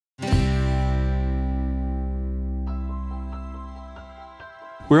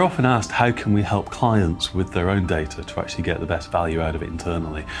We're often asked how can we help clients with their own data to actually get the best value out of it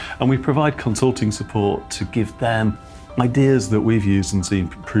internally. And we provide consulting support to give them ideas that we've used and seen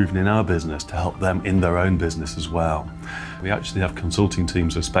proven in our business to help them in their own business as well. We actually have consulting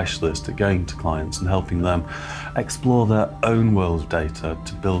teams of specialists at going to clients and helping them explore their own world of data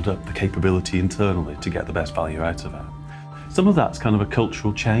to build up the capability internally to get the best value out of it. Some of that's kind of a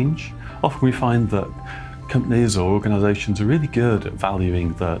cultural change. Often we find that companies or organisations are really good at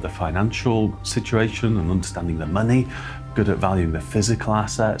valuing the financial situation and understanding their money, good at valuing their physical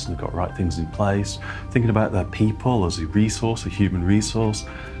assets and have got the right things in place, thinking about their people as a resource, a human resource.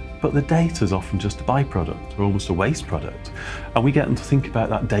 But the data is often just a byproduct or almost a waste product. And we get them to think about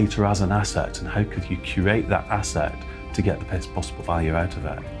that data as an asset and how could you curate that asset to get the best possible value out of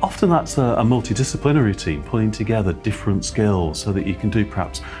it. Often that's a multidisciplinary team pulling together different skills so that you can do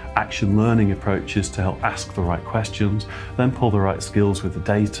perhaps action learning approaches to help ask the right questions, then pull the right skills with the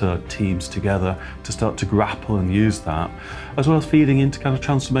data teams together to start to grapple and use that, as well as feeding into kind of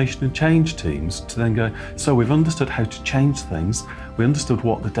transformation and change teams to then go, so we've understood how to change things, we understood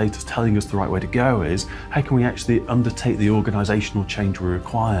what the data is telling us the right way to go is, how can we actually undertake the organisational change we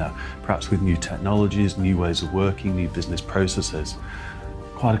require, perhaps with new technologies, new ways of working, new business processes.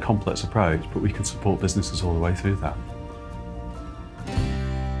 Quite a complex approach, but we can support businesses all the way through that.